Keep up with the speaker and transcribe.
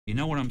You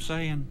know what I'm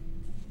saying?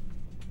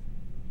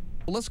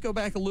 Well, let's go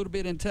back a little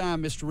bit in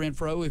time, Mr.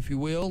 Renfro, if you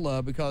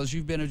will, because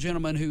you've been a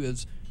gentleman who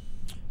has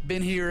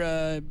been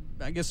here,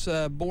 I guess,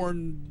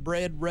 born,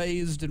 bred,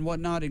 raised, and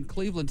whatnot in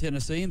Cleveland,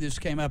 Tennessee, and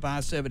just came up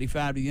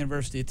I-75 to the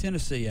University of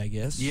Tennessee, I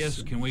guess.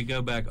 Yes, can we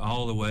go back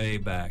all the way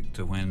back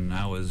to when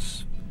I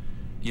was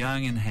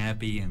young and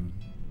happy and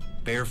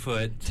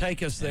barefoot?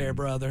 Take us there,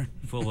 brother.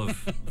 Full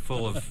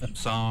of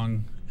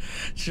song.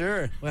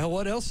 Sure. Well,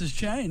 what else has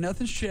changed?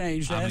 Nothing's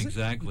changed, I'm has it?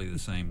 exactly the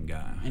same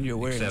guy. And you're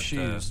wearing except,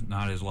 shoes.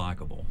 Not as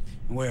likable.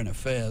 Wearing a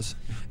fez.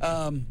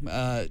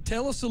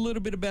 Tell us a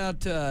little bit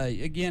about,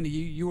 again,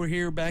 you were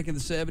here back in the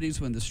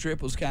 70s when the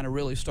Strip was kind of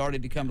really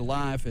starting to come to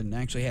life and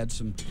actually had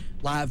some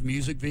live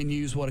music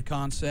venues. What a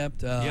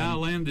concept. Yeah, I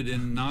landed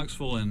in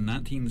Knoxville in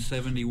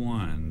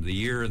 1971, the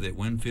year that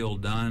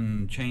Winfield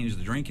Dunn changed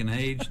the drinking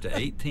age to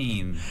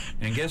 18.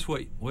 And guess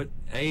what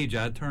age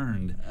I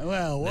turned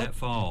that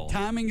fall?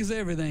 Timing is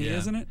everything,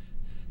 isn't it?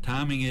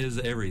 Timing is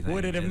everything.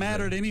 Would it have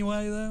mattered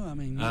anyway, though? I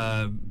mean,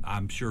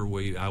 I'm sure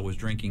I was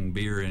drinking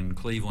beer in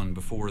Cleveland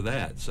before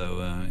that.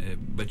 So,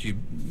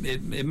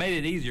 it made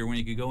it easier when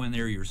you could go in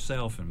there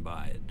yourself and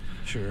buy it.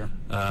 Sure.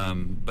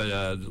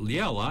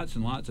 Yeah, lots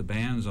and lots of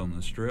bands on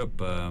the Strip.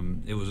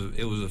 It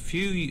was a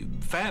few.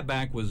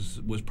 Fatback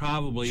was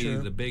probably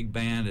the big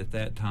band at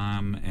that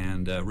time,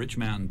 and Rich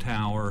Mountain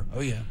Tower.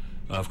 Oh yeah.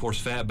 Of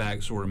course,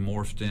 Fatback sort of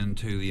morphed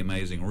into the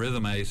Amazing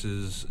Rhythm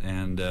Aces,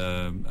 and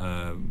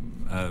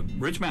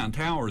Rich Mountain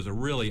Tower is a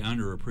really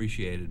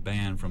underappreciated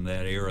band from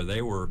that era.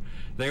 They were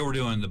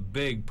doing the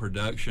big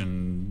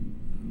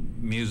production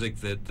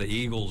music that the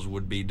Eagles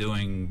would be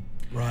doing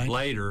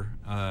later.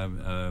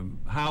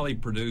 Highly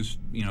produced,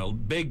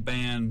 big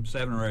band,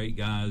 7 or 8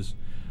 guys.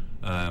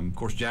 Of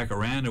course,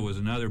 Jacaranda was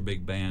another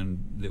big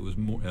band that was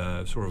more,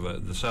 sort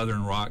of the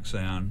southern rock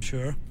sound.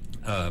 Sure.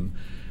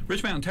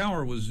 Rich Mountain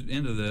Tower was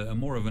into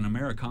more of an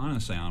Americana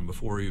sound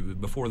before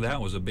that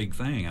was a big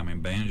thing. I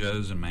mean,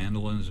 banjos and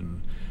mandolins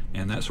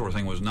and that sort of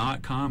thing was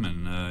not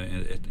common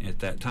at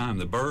that time.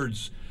 The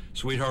Byrds'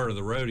 Sweetheart of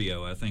the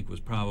Rodeo, I think, was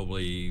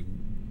probably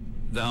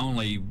the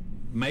only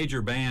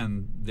major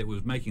band that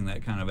was making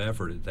that kind of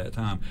effort at that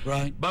time.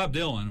 Right. Bob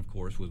Dylan, of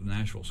course, with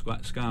Nashville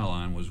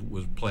Skyline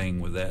was playing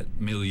with that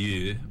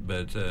milieu,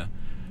 but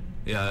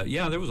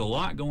yeah, there was a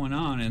lot going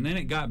on, and then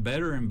it got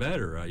better and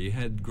better. You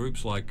had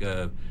groups like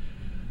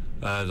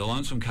the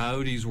Lonesome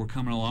Coyotes were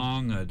coming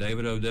along.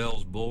 David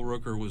Odell's Bull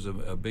Rooker was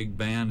a big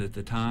band at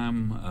the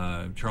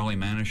time. Charlie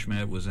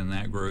Manishmet was in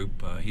that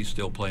group. He's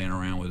still playing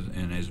around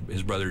and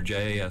his brother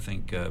Jay. I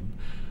think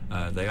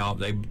they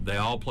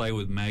all play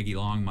with Maggie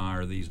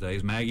Longmire these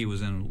days. Maggie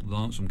was in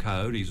Lonesome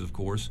Coyotes, of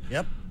course.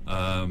 Yep.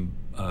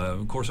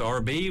 Of course,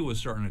 R.B. was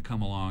starting to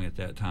come along at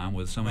that time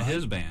with some of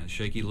his bands,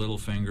 Shaky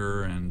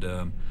Littlefinger,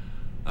 and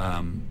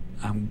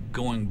I'm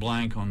going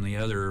blank on the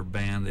other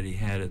band that he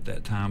had at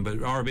that time,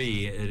 but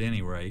R.B., at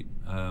any rate,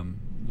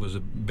 was a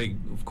big.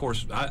 Of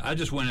course, I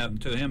just went up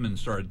to him and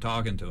started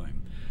talking to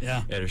him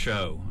at a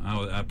show.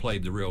 I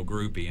played the real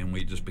groupie, and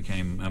we just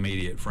became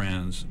immediate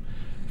friends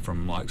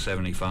from like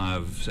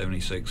 75,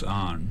 76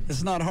 on.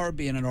 It's not hard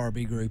being an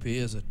R.B. groupie,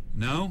 is it?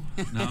 No.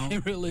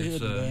 It really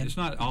isn't, man. It's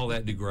not all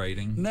that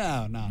degrading.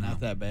 No,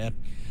 not that bad.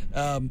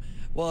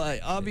 Well,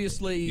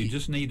 obviously, you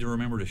just need to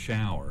remember to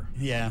shower.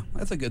 Yeah,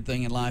 that's a good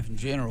thing in life in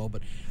general.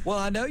 But well,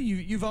 I know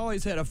you've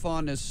always had a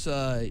fondness,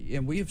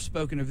 and we have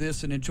spoken of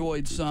this and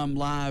enjoyed some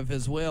live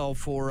as well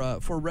for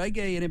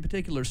reggae and in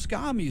particular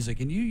ska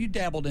music. And you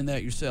dabbled in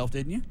that yourself,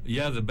 didn't you?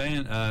 Yeah, the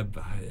band.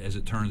 As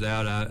it turns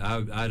out,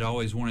 I'd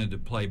always wanted to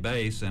play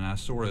bass, and I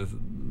sort of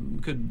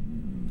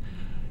could.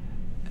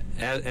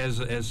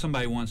 As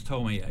somebody once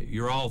told me,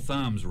 you're all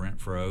thumbs,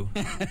 Renfro.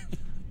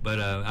 But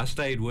I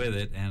stayed with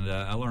it, and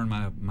I learned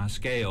my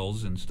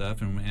scales and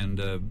stuff,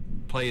 and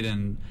played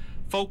in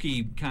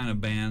folky kind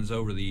of bands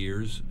over the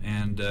years.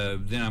 And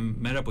then I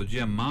met up with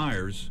Jim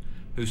Myers,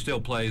 who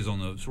still plays on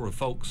the sort of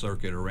folk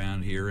circuit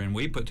around here, and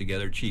we put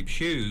together Cheap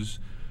Shoes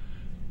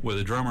with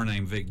a drummer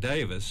named Vic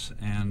Davis,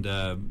 and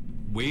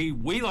we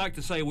like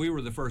to say we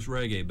were the first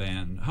reggae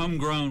band,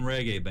 homegrown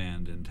reggae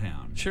band in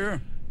town.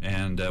 Sure.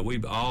 And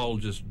we've all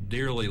just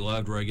dearly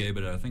loved reggae,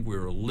 but I think we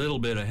were a little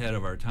bit ahead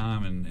of our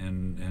time,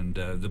 and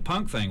the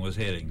punk thing was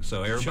hitting.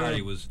 So everybody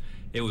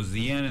it was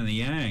the yin and the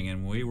yang,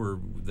 and we were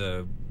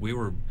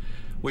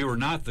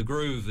not the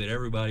groove that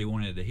everybody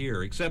wanted to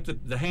hear, except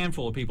the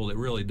handful of people that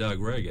really dug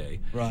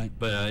reggae. Right.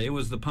 But it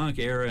was the punk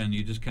era, and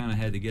you just kind of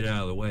had to get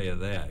out of the way of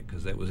that,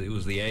 because it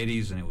was the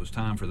 80s, and it was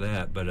time for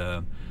that.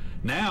 But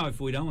now, if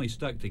we'd only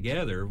stuck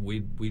together,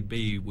 we'd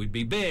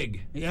be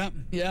big.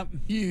 Yep,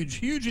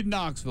 huge in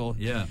Knoxville.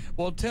 Yeah.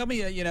 Well, tell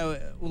me,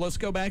 let's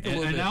go back a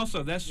little bit. And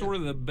also, that's sort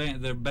of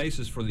the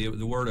basis for the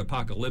word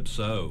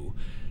apocalypso,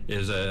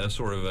 is a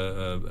sort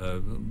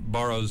of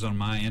borrows on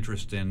my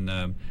interest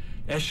in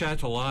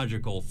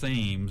eschatological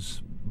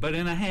themes, but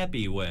in a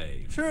happy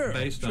way. Sure.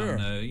 Based on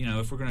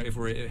if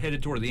we're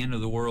headed toward the end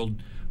of the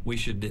world, we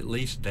should at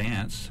least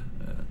dance.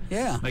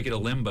 Make it a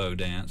limbo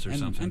dance or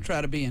something. And try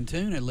to be in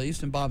tune at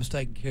least, and Bob's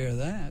taking care of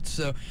that.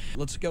 So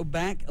let's go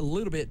back a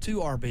little bit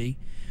to R.B.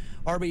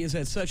 R&B has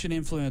had such an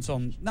influence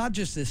on not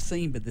just this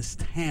scene but this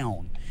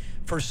town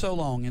for so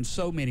long in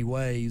so many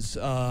ways.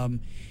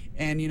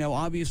 And, you know,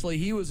 obviously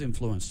he was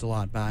influenced a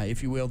lot by,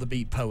 if you will, the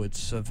beat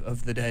poets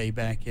of the day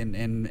back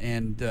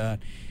and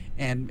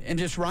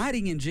just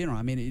writing in general.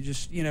 I mean, it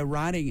just, you know,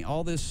 writing,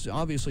 all this,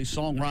 obviously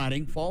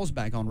songwriting falls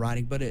back on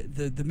writing, but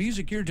the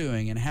music you're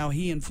doing and how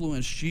he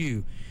influenced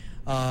you,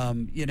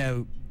 you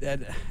know,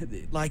 that,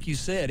 like you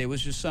said, it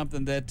was just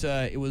something that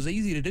it was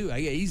easy to do.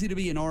 Easy to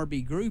be an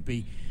R&B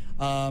groupie.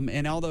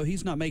 And although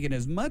he's not making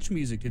as much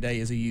music today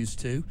as he used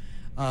to,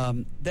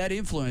 that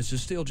influence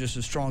is still just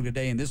as strong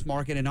today in this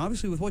market, and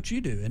obviously with what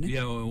you do, isn't it?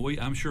 Yeah, well,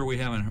 I'm sure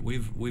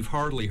we've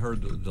hardly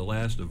heard the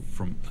last of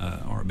from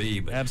R&B,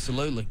 but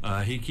absolutely,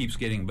 he keeps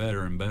getting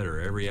better and better.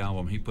 Every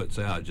album he puts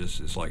out, just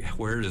it's like,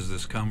 where does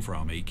this come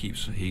from?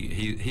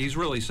 He's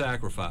really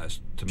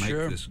sacrificed to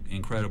make this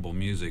incredible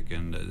music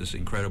and this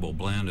incredible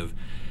blend of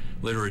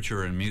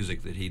literature and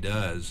music that he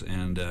does,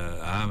 and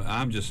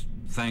I'm just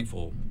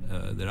thankful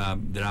that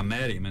I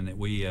met him and that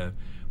we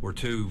were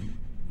two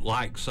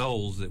like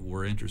souls that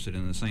were interested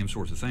in the same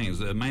sorts of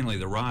things, mainly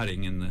the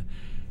writing and the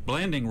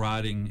blending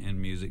writing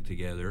and music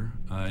together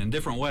in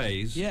different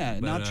ways. Yeah,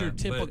 but, not your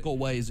typical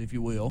ways, if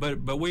you will.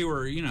 But we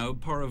were, you know,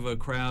 part of a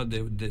crowd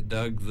that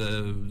dug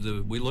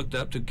we looked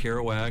up to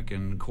Kerouac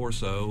and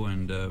Corso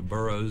and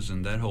Burroughs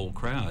and that whole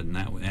crowd,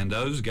 and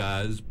those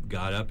guys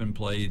got up and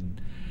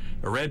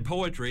read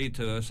poetry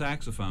to a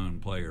saxophone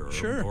player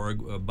or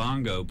a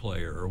bongo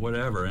player or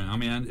whatever. And I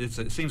mean,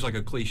 it seems like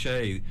a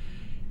cliche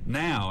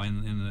now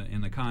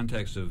in the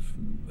context of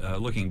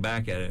looking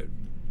back at it.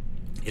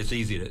 It's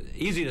easy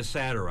to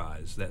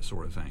satirize that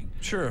sort of thing.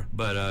 Sure.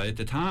 But at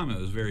the time, it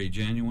was very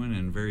genuine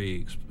and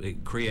very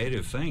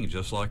creative thing,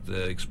 just like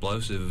the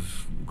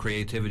explosive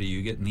creativity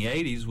you get in the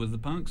 '80s with the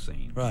punk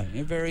scene. Right,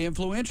 and very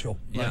influential.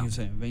 Like you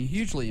said, I mean,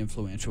 hugely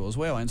influential as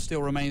well, and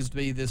still remains to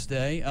be this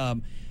day.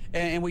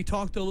 And we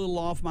talked a little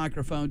off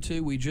microphone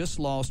too. We just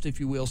lost,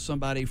 if you will,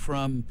 somebody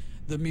from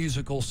the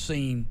musical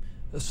scene,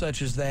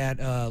 such as that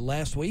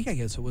last week. I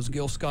guess it was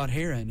Gil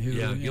Scott-Heron.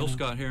 Gil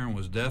Scott-Heron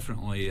was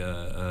definitely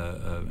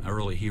an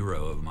early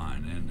hero of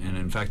mine, and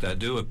in fact, I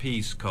do a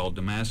piece called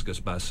 "Damascus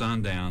by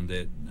Sundown"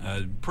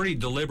 that pretty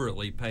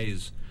deliberately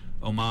pays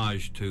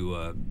homage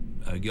to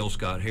Gil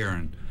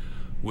Scott-Heron,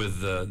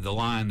 with the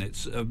line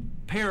that's a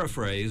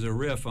paraphrase, a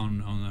riff on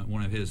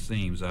one of his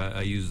themes.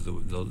 I use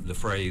the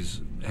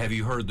phrase, "Have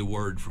you heard the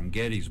word from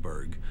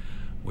Gettysburg?"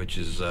 which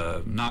is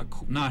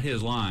not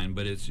his line,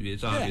 but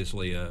it's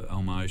obviously a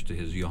homage to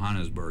his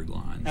Johannesburg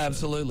line.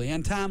 Absolutely,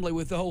 and timely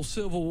with the whole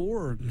Civil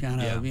War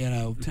kind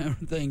of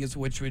thing,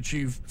 which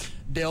you've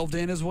delved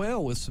in as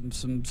well with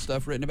some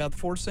stuff written about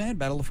the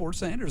Battle of Fort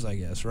Sanders, I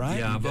guess, right?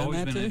 Yeah, I've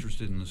always been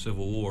interested in the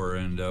Civil War,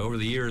 and over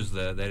the years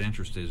that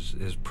interest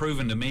has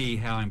proven to me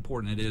how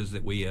important it is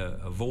that we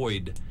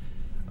avoid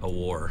a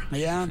war.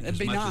 Yeah, it'd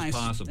be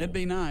nice. It'd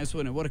be nice,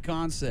 wouldn't it? What a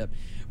concept.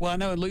 Well, I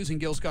know in losing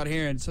Gil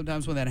Scott-Heron,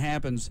 sometimes when that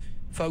happens,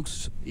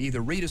 folks either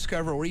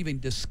rediscover or even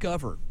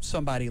discover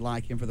somebody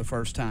like him for the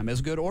first time,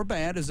 as good or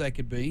bad as that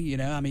could be. You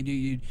know, I mean,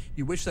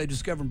 you wish they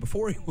discovered him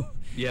before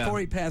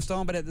he passed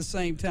on, but at the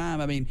same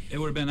time, I mean, it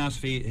would have been nice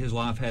if his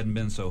life hadn't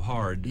been so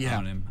hard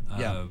on him.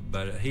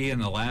 But he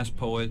and the Last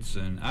Poets,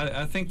 and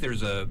I think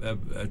there's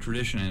a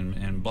tradition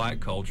in black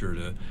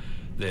culture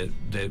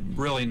that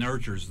really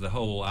nurtures the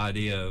whole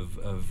idea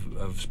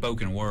of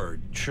spoken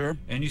word. Sure.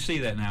 And you see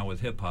that now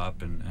with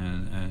hip-hop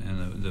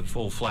and the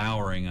full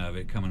flowering of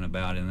it coming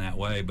about in that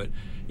way. But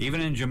even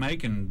in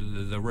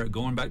Jamaican,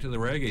 going back to the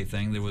reggae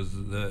thing, there was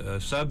a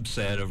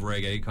subset of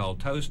reggae called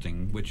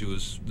toasting, which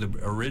was the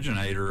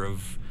originator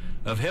of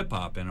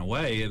hip-hop in a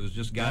way. It was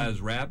just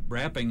guys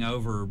rapping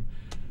over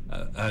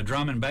a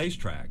drum and bass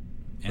track.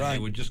 And they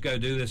would just go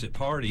do this at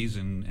parties,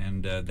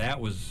 and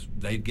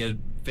they'd get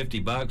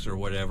 $50 or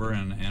whatever,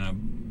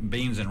 and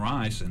beans and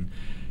rice, and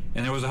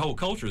there was a whole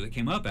culture that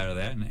came up out of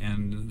that,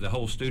 and the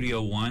whole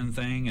Studio One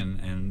thing,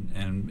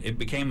 and it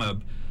became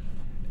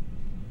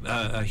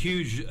a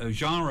huge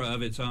genre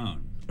of its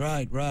own.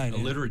 Right. A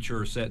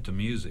literature set to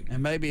music.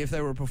 And maybe if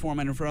they were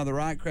performing in front of the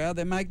right crowd,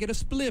 they might get a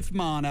spliff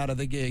mon out of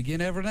the gig. You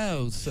never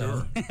know.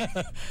 So.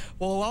 Sure.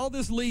 Well, all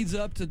this leads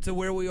up to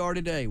where we are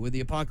today with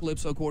the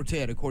Apocalypso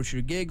Quartet. Of course,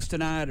 your gigs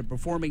tonight are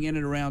performing in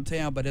and around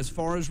town, but as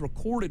far as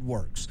recorded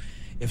works,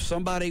 if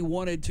somebody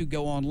wanted to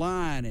go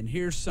online and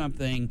hear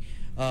something,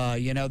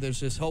 there's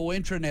this whole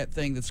intranet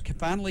thing that's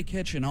finally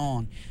catching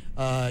on.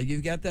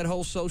 You've got that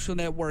whole social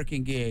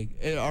networking gig.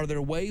 Are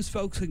there ways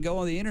folks can go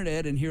on the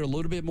internet and hear a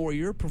little bit more of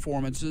your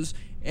performances?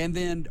 And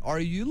then are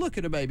you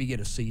looking to maybe get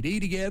a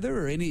CD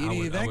together or any of that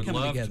coming together?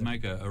 I would love to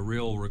make a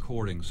real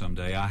recording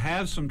someday. I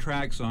have some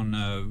tracks on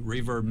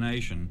Reverb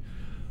Nation.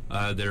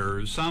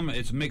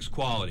 It's mixed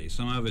quality.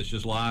 Some of it's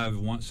just live,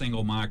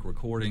 single mic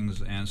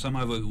recordings, and some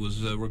of it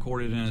was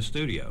recorded in a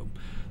studio.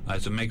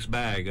 It's a mixed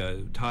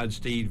bag. Todd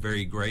Steed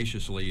very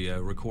graciously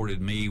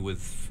recorded me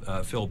with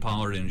Phil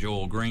Pollard and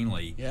Joel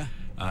Greenlee. Yeah.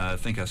 I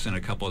think I sent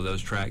a couple of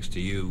those tracks to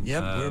you.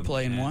 Yep, we were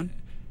playing one.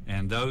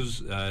 And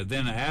those,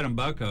 then Adam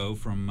Bucko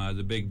from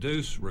the Big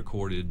Deuce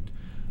recorded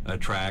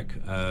track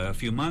a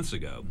few months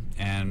ago,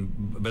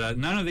 but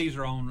none of these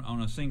are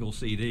on a single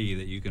CD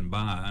that you can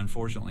buy.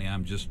 Unfortunately,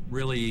 I'm just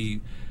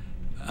really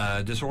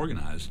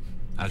disorganized.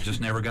 I've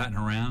just never gotten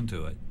around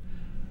to it.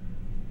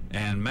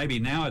 And maybe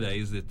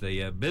nowadays that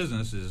the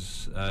business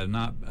is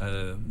not,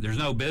 there's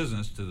no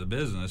business to the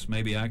business,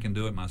 maybe I can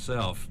do it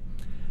myself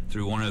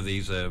through one of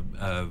these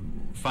online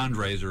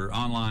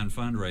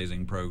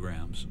fundraising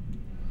programs.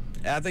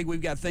 I think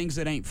we've got things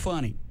that ain't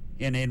funny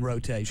in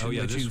rotation. Oh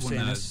yeah,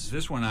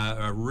 this one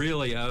I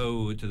really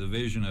owe to the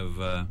vision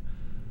of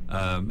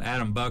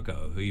Adam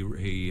Bucko. He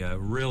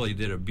really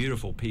did a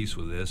beautiful piece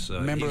with this.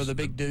 Member of the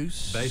Big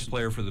Deuce. Bass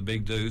player for the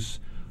Big Deuce.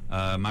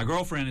 My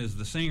girlfriend is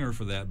the singer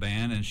for that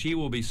band, and she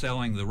will be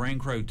selling the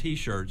Renfro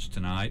T-shirts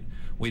tonight.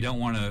 We don't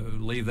want to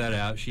leave that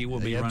out. She will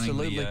be running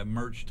the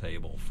merch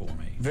table for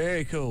me.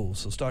 Very cool.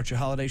 So start your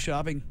holiday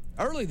shopping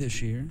early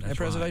this year at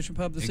Preservation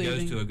Pub this evening.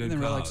 It goes to a good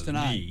and then cause.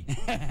 Tonight.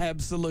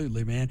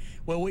 Absolutely, man.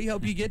 Well, we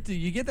hope you get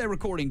that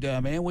recording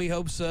done, man. We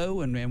hope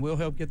so, and we'll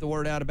help get the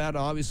word out about it.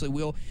 Obviously,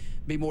 we'll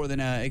be more than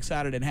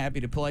excited and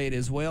happy to play it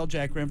as well.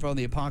 Jack Renfro and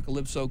the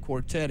Apocalypso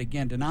Quartet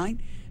again tonight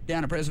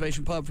down at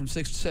Preservation Pub from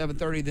 6 to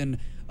 7:30, then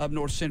up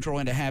North Central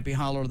into Happy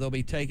Holler. They'll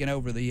be taking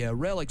over the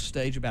Relic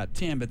stage about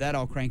 10, but that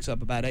all cranks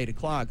up about 8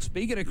 o'clock.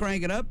 Speaking of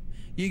cranking up,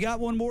 you got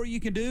one more you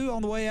can do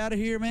on the way out of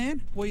here,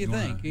 man? What do you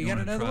think? You got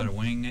another one? Try to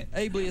wing it?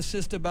 Ably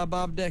assisted by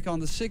Bob Deck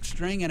on the 6th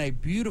string, and a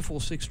beautiful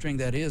 6th string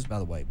that is, by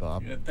the way,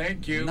 Bob. Yeah,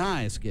 thank you.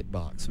 Nice get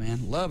box,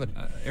 man. Love it.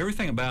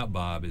 Everything about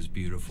Bob is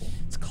beautiful.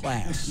 It's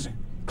class.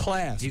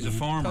 Class. He's man. a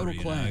farmer, Total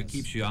you class. know. It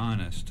keeps you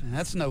honest.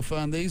 That's no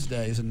fun these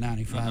days in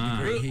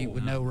 95-degree heat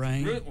with no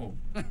rain.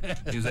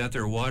 He was out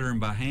there watering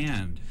by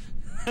hand.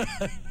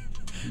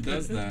 He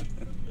does that.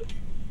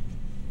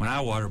 When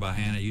I water by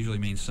hand, it usually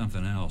means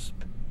something else.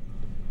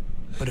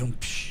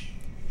 Ba-dum-psh.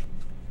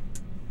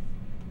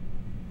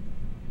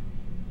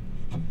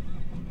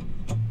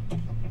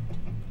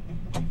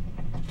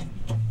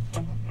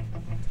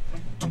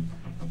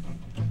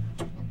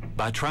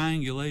 By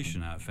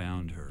triangulation, I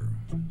found her,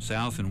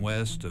 south and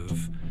west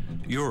of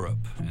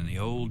Europe and the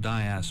old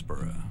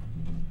diaspora,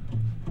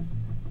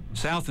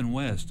 south and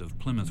west of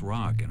Plymouth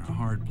Rock and a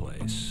hard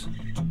place,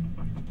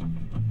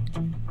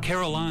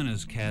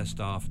 Carolina's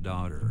cast-off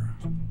daughter,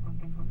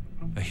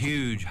 a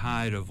huge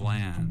hide of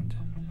land,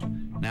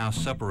 now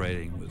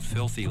separating with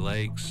filthy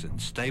lakes and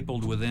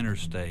stapled with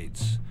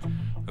interstates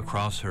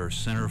across her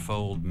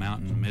centerfold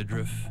mountain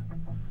midriff.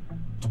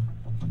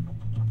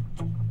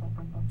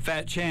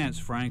 Fat chance,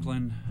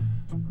 Franklin.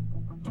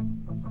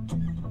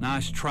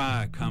 Nice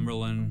try,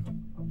 Cumberland.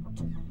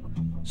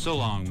 So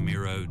long,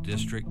 Miro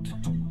District.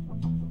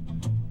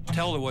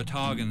 Tell the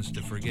Wataugans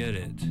to forget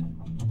it.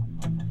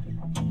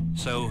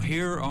 So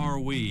here are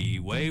we,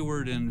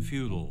 wayward and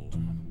feudal,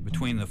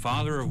 between the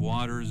father of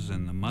waters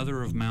and the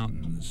mother of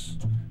mountains,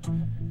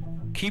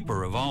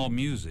 keeper of all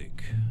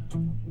music,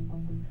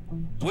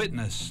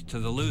 witness to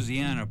the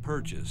Louisiana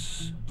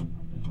Purchase,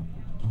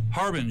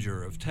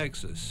 harbinger of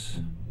Texas,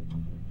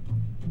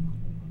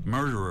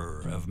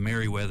 murderer of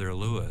Meriwether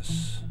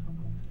Lewis,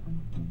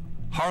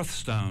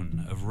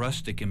 hearthstone of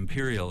rustic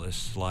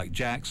imperialists like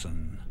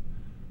Jackson,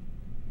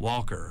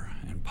 Walker,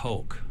 and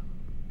Polk.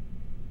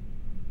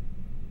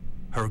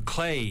 Her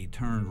clay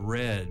turned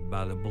red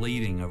by the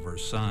bleeding of her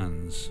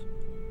sons.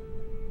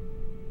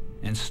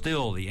 And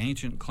still the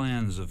ancient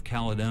clans of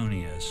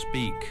Caledonia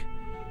speak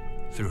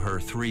through her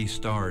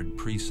three-starred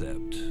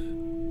precept.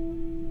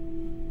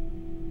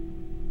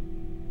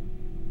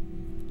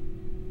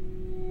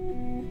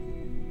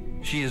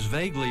 She is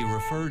vaguely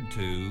referred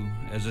to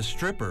as a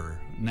stripper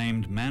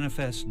named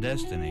Manifest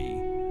Destiny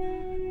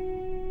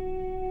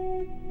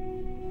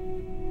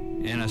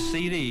in a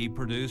CD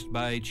produced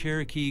by a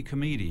Cherokee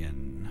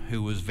comedian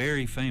who was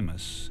very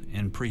famous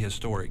in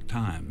prehistoric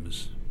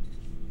times.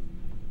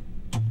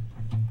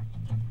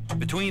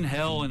 Between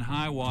hell and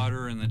high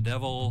water and the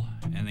devil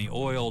and the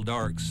oil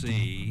dark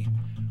sea,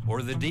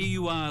 or the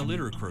DUI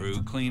litter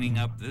crew cleaning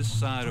up this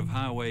side of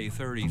Highway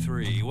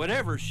 33,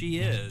 whatever she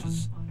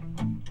is,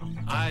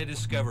 I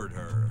discovered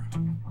her.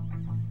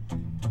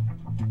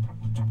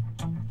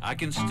 I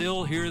can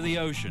still hear the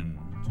ocean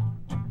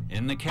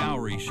in the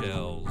cowrie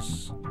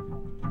shells,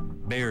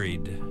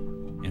 buried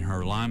in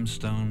her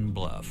limestone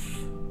bluff.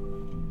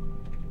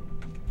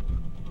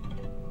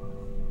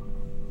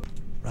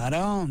 Right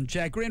on.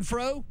 Jack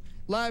Renfro,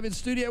 live in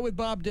studio with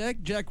Bob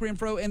Deck, Jack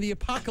Renfro, and the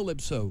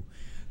Apocalypso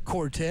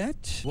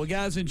Quartet. Well,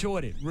 guys,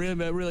 enjoyed it.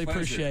 Really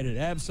appreciate it.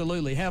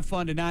 Absolutely. Have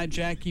fun tonight,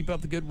 Jack. Keep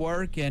up the good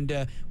work,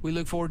 and we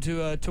look forward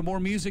to more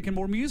music and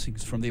more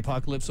musings from the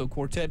Apocalypso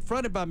Quartet,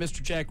 fronted by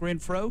Mr. Jack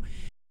Renfro.